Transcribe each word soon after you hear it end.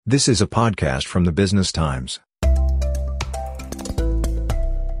This is a podcast from the Business Times.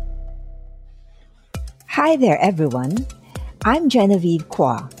 Hi there, everyone. I'm Genevieve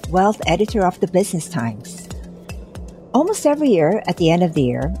Kwa, Wealth Editor of the Business Times. Almost every year, at the end of the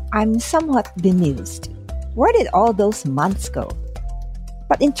year, I'm somewhat bemused. Where did all those months go?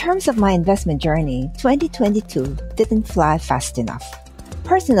 But in terms of my investment journey, 2022 didn't fly fast enough.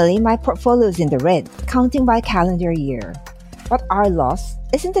 Personally, my portfolio is in the red, counting by calendar year. But our loss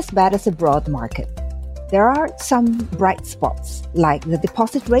isn't as bad as the broad market. There are some bright spots, like the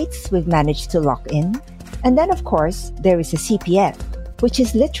deposit rates we've managed to lock in. And then, of course, there is a CPF, which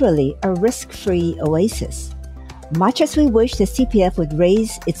is literally a risk-free oasis. Much as we wish the CPF would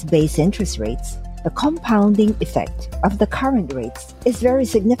raise its base interest rates, the compounding effect of the current rates is very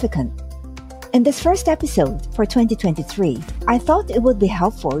significant. In this first episode for 2023, I thought it would be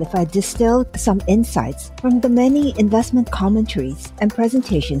helpful if I distilled some insights from the many investment commentaries and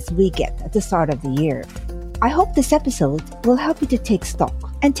presentations we get at the start of the year. I hope this episode will help you to take stock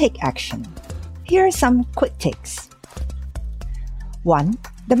and take action. Here are some quick takes. 1.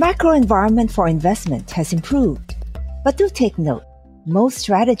 The macro environment for investment has improved. But do take note, most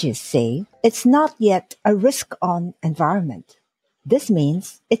strategists say it's not yet a risk-on environment. This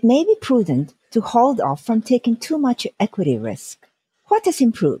means it may be prudent to hold off from taking too much equity risk. What has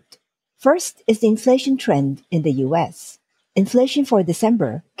improved? First is the inflation trend in the US. Inflation for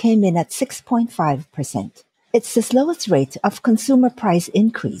December came in at 6.5%. It's the slowest rate of consumer price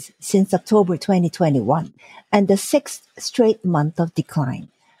increase since October 2021 and the sixth straight month of decline.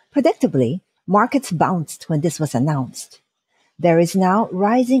 Predictably, markets bounced when this was announced. There is now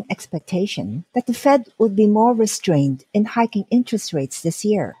rising expectation that the Fed would be more restrained in hiking interest rates this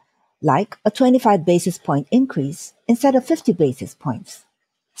year, like a 25 basis point increase instead of 50 basis points.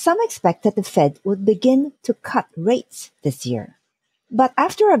 Some expect that the Fed would begin to cut rates this year. But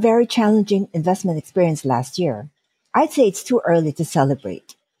after a very challenging investment experience last year, I'd say it's too early to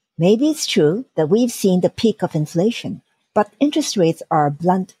celebrate. Maybe it's true that we've seen the peak of inflation, but interest rates are a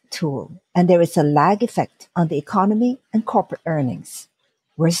blunt tool, and there is a lag effect on the economy and corporate earnings.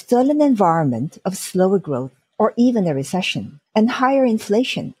 We're still in an environment of slower growth or even a recession and higher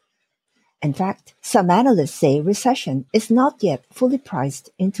inflation. In fact, some analysts say recession is not yet fully priced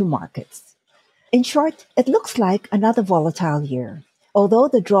into markets. In short, it looks like another volatile year, although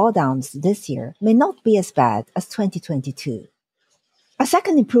the drawdowns this year may not be as bad as 2022. A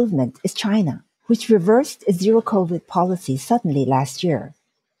second improvement is China, which reversed its zero-COVID policy suddenly last year.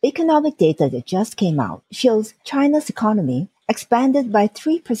 Economic data that just came out shows China's economy expanded by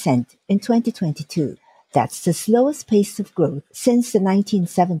 3% in 2022. That's the slowest pace of growth since the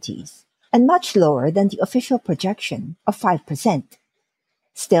 1970s, and much lower than the official projection of 5%.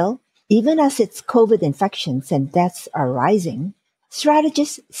 Still, even as its COVID infections and deaths are rising,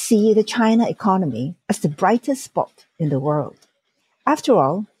 strategists see the China economy as the brightest spot in the world. After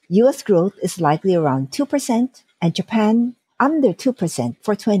all, U.S. growth is likely around 2% and Japan under 2%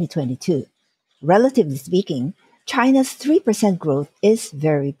 for 2022. Relatively speaking, China's 3% growth is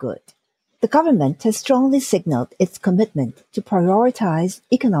very good. The government has strongly signaled its commitment to prioritize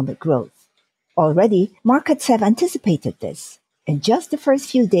economic growth. Already, markets have anticipated this. In just the first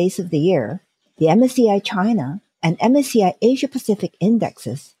few days of the year, the MSCI China and MSCI Asia Pacific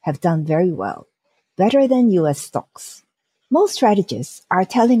indexes have done very well, better than U.S. stocks. Most strategists are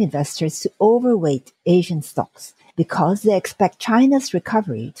telling investors to overweight Asian stocks because they expect China's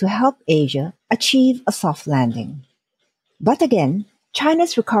recovery to help Asia achieve a soft landing. But again,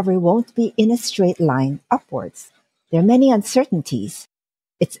 China's recovery won't be in a straight line upwards. There are many uncertainties.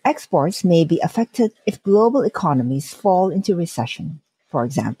 Its exports may be affected if global economies fall into recession, for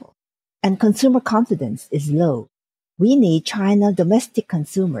example, and consumer confidence is low. We need China domestic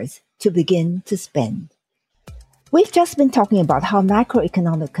consumers to begin to spend. We've just been talking about how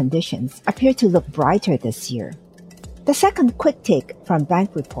macroeconomic conditions appear to look brighter this year. The second quick take from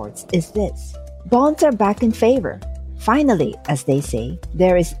bank reports is this. Bonds are back in favor. Finally, as they say,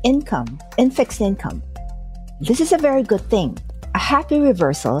 there is income in fixed income. This is a very good thing, a happy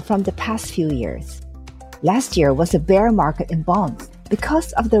reversal from the past few years. Last year was a bear market in bonds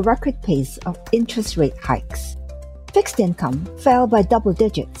because of the record pace of interest rate hikes. Fixed income fell by double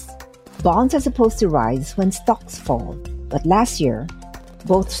digits. Bonds are supposed to rise when stocks fall, but last year,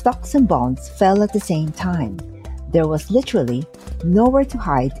 both stocks and bonds fell at the same time. There was literally nowhere to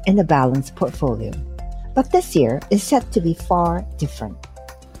hide in a balanced portfolio. But this year is set to be far different.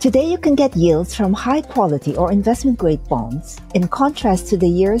 Today you can get yields from high-quality or investment-grade bonds in contrast to the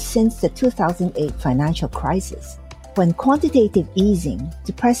years since the 2008 financial crisis, when quantitative easing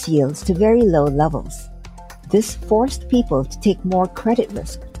depressed yields to very low levels. This forced people to take more credit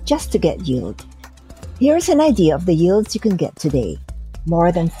risk just to get yield. Here's an idea of the yields you can get today.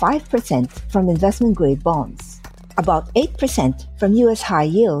 More than 5% from investment-grade bonds, about 8% from U.S. high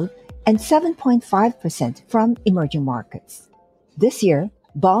yield, and 7.5% from emerging markets. This year,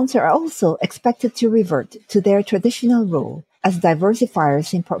 bonds are also expected to revert to their traditional role as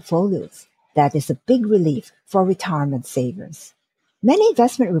diversifiers in portfolios. That is a big relief for retirement savers. Many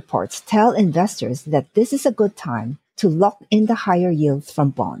investment reports tell investors that this is a good time to lock in the higher yields from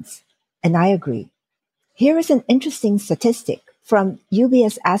bonds, and I agree. Here is an interesting statistic from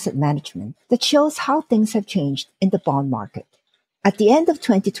UBS Asset Management that shows how things have changed in the bond market. At the end of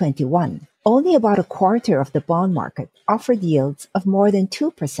 2021, only about a quarter of the bond market offered yields of more than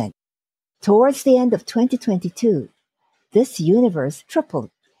 2%. Towards the end of 2022, this universe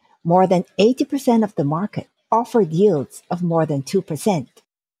tripled. More than 80% of the market offered yields of more than 2%.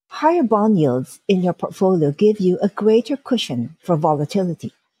 Higher bond yields in your portfolio give you a greater cushion for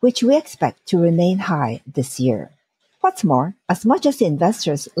volatility, which we expect to remain high this year. What's more, as much as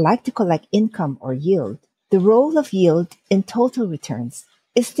investors like to collect income or yield, the role of yield in total returns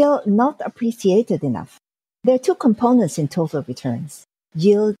is still not appreciated enough. There are two components in total returns,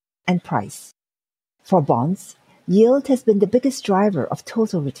 yield and price. For bonds, yield has been the biggest driver of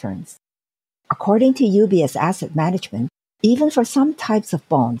total returns. According to UBS Asset Management, even for some types of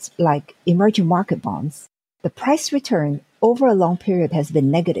bonds like emerging market bonds, the price return over a long period has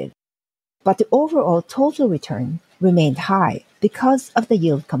been negative, but the overall total return remained high because of the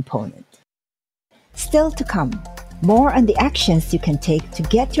yield component. Still to come, more on the actions you can take to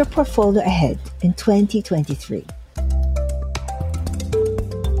get your portfolio ahead in 2023.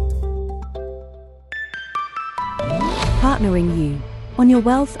 Partnering you on your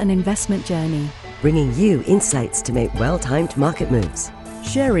wealth and investment journey. Bringing you insights to make well-timed market moves.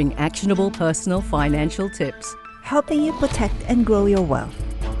 Sharing actionable personal financial tips. Helping you protect and grow your wealth.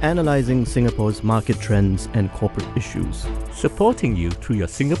 Analyzing Singapore's market trends and corporate issues. Supporting you through your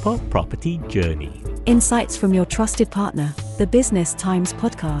Singapore property journey. Insights from your trusted partner, the Business Times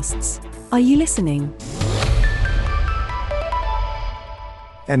podcasts. Are you listening?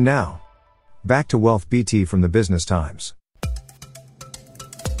 And now, back to Wealth BT from the Business Times.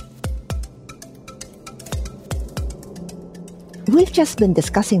 We've just been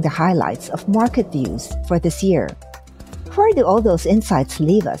discussing the highlights of market views for this year. Where do all those insights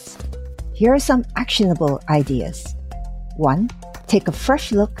leave us? Here are some actionable ideas. 1. Take a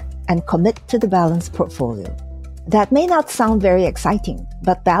fresh look and commit to the balanced portfolio. That may not sound very exciting,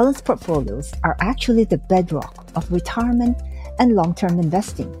 but balanced portfolios are actually the bedrock of retirement and long-term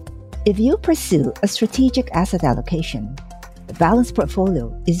investing. If you pursue a strategic asset allocation, the balanced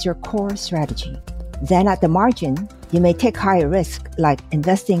portfolio is your core strategy. Then at the margin, you may take higher risk like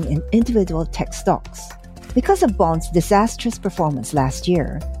investing in individual tech stocks. Because of bonds' disastrous performance last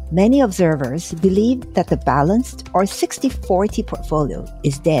year, many observers believe that the balanced or 60-40 portfolio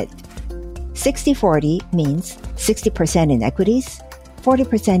is dead. 60-40 means 60% in equities,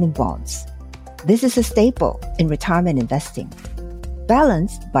 40% in bonds. This is a staple in retirement investing.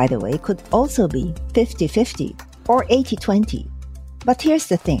 Balanced, by the way, could also be 50-50 or 80-20. But here's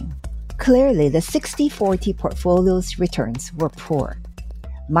the thing. Clearly, the 60-40 portfolio's returns were poor,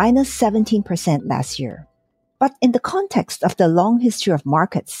 minus 17% last year. But in the context of the long history of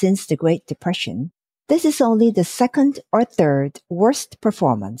markets since the Great Depression, this is only the second or third worst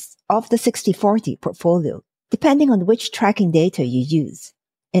performance of the 60-40 portfolio, depending on which tracking data you use.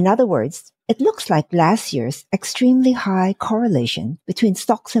 In other words, it looks like last year's extremely high correlation between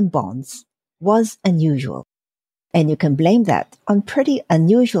stocks and bonds was unusual. And you can blame that on pretty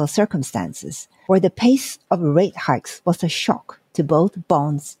unusual circumstances where the pace of rate hikes was a shock to both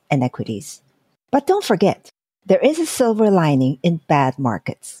bonds and equities. But don't forget, there is a silver lining in bad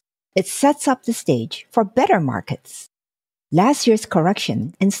markets. It sets up the stage for better markets. Last year's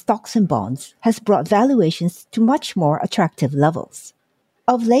correction in stocks and bonds has brought valuations to much more attractive levels.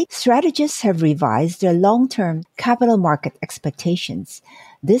 Of late, strategists have revised their long-term capital market expectations.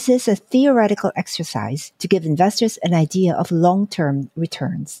 This is a theoretical exercise to give investors an idea of long-term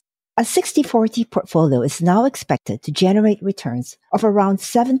returns. A 60-40 portfolio is now expected to generate returns of around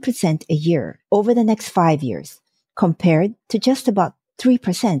 7% a year over the next 5 years, compared to just about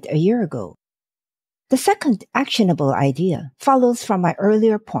 3% a year ago. The second actionable idea follows from my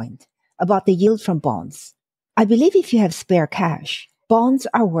earlier point about the yield from bonds. I believe if you have spare cash, bonds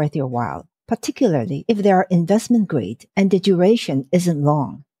are worth your while, particularly if they are investment grade and the duration isn't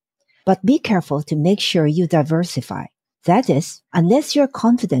long. But be careful to make sure you diversify. That is, unless you're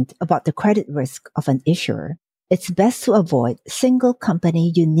confident about the credit risk of an issuer, it's best to avoid single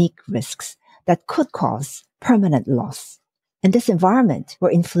company unique risks that could cause permanent loss. In this environment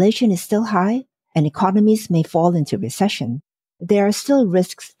where inflation is still high and economies may fall into recession, there are still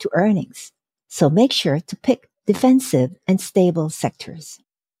risks to earnings. So make sure to pick defensive and stable sectors.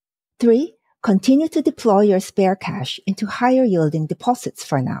 3. Continue to deploy your spare cash into higher yielding deposits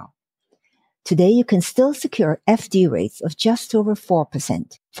for now. Today, you can still secure FD rates of just over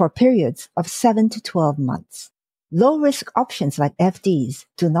 4% for periods of 7 to 12 months. Low-risk options like FDs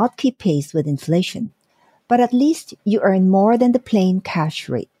do not keep pace with inflation, but at least you earn more than the plain cash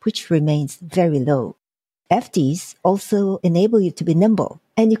rate, which remains very low. FDs also enable you to be nimble,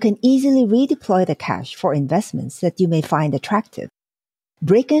 and you can easily redeploy the cash for investments that you may find attractive.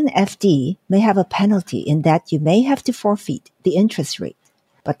 Break-in FD may have a penalty in that you may have to forfeit the interest rate,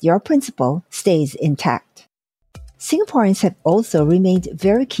 but your principal stays intact. Singaporeans have also remained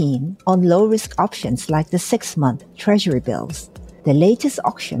very keen on low-risk options like the 6-month Treasury bills. The latest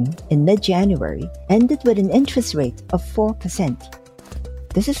auction in mid-January ended with an interest rate of 4%.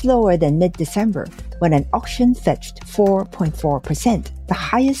 This is lower than mid-December, when an auction fetched 4.4%, the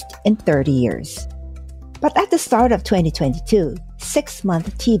highest in 30 years. But at the start of 2022,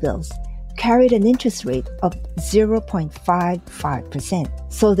 6-month T-bills carried an interest rate of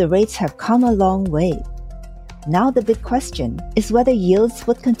 0.55%, so the rates have come a long way. Now the big question is whether yields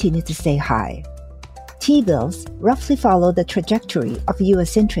would continue to stay high. T-bills roughly follow the trajectory of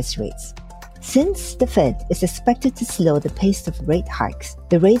U.S. interest rates. Since the Fed is expected to slow the pace of rate hikes,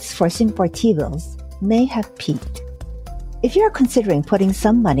 the rates for Singapore T-bills may have peaked. If you are considering putting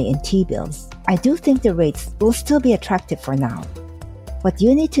some money in T-bills, I do think the rates will still be attractive for now. What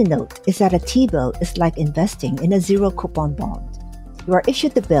you need to note is that a T-bill is like investing in a zero-coupon bond. You are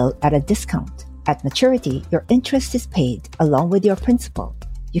issued the bill at a discount. At maturity, your interest is paid along with your principal.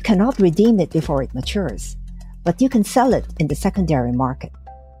 You cannot redeem it before it matures, but you can sell it in the secondary market.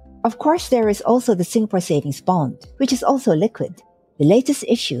 Of course, there is also the Singapore Savings Bond, which is also liquid. The latest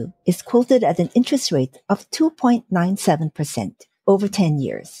issue is quoted at an interest rate of 2.97% over 10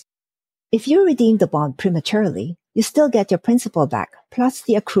 years. If you redeem the bond prematurely, you still get your principal back plus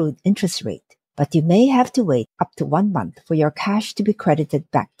the accrued interest rate, but you may have to wait up to 1 month for your cash to be credited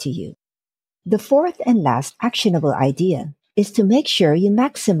back to you. The fourth and last actionable idea is to make sure you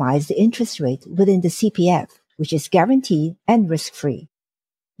maximize the interest rate within the CPF, which is guaranteed and risk-free.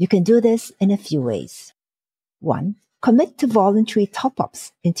 You can do this in a few ways. 1. Commit to voluntary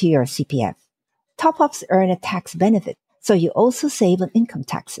top-ups into your CPF. Top-ups earn a tax benefit, so you also save on income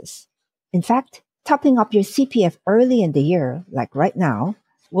taxes. In fact, topping up your CPF early in the year, like right now,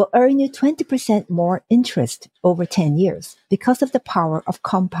 will earn you 20% more interest over 10 years because of the power of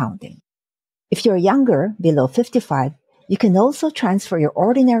compounding. If you're younger, below 55, you can also transfer your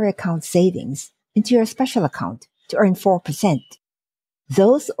ordinary account savings into your special account to earn 4%.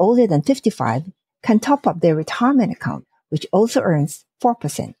 Those older than 55 can top up their retirement account, which also earns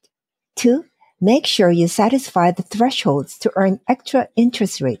 4%. 2. Make sure you satisfy the thresholds to earn extra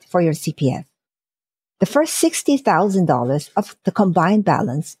interest rate for your CPF. The first $60,000 of the combined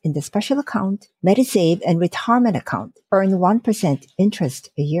balance in the special account, MediSave, and retirement account earn 1% interest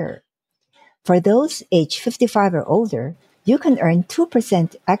a year. For those aged 55 or older, you can earn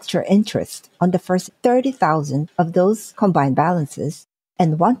 2% extra interest on the first $30,000 of those combined balances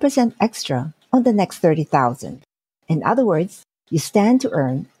and 1% extra on the next $30,000. In other words, you stand to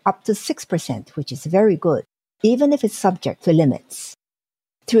earn up to 6%, which is very good, even if it's subject to limits.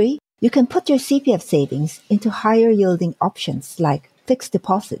 3. You can put your CPF savings into higher yielding options like fixed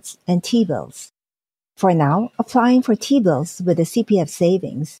deposits and T-bills. For now, applying for T-bills with the CPF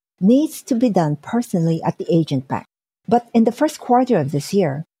savings needs to be done personally at the agent bank. But in the first quarter of this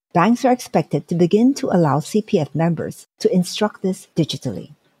year, banks are expected to begin to allow CPF members to instruct this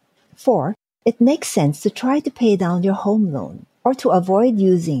digitally. 4. It makes sense to try to pay down your home loan or to avoid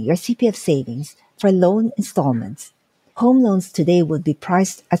using your CPF savings for loan installments. Home loans today would be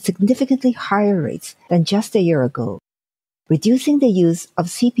priced at significantly higher rates than just a year ago. Reducing the use of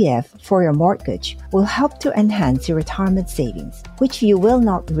CPF for your mortgage will help to enhance your retirement savings, which you will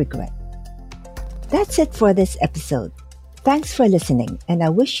not regret. That's it for this episode. Thanks for listening, and I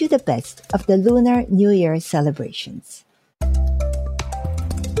wish you the best of the Lunar New Year celebrations.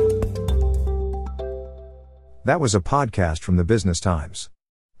 That was a podcast from the Business Times.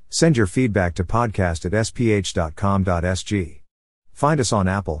 Send your feedback to podcast@sph.com.sg. Find us on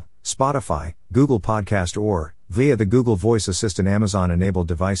Apple, Spotify, Google Podcast or via the Google Voice Assistant Amazon-enabled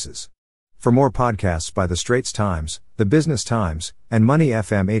devices. For more podcasts by The Straits Times, The Business Times, and Money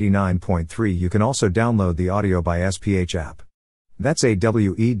FM 89.3, you can also download the Audio by SPH app. That's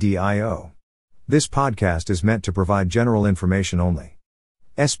AWEDIO. This podcast is meant to provide general information only.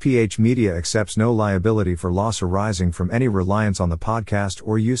 SPH Media accepts no liability for loss arising from any reliance on the podcast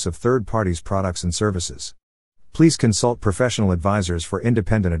or use of third parties' products and services. Please consult professional advisors for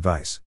independent advice.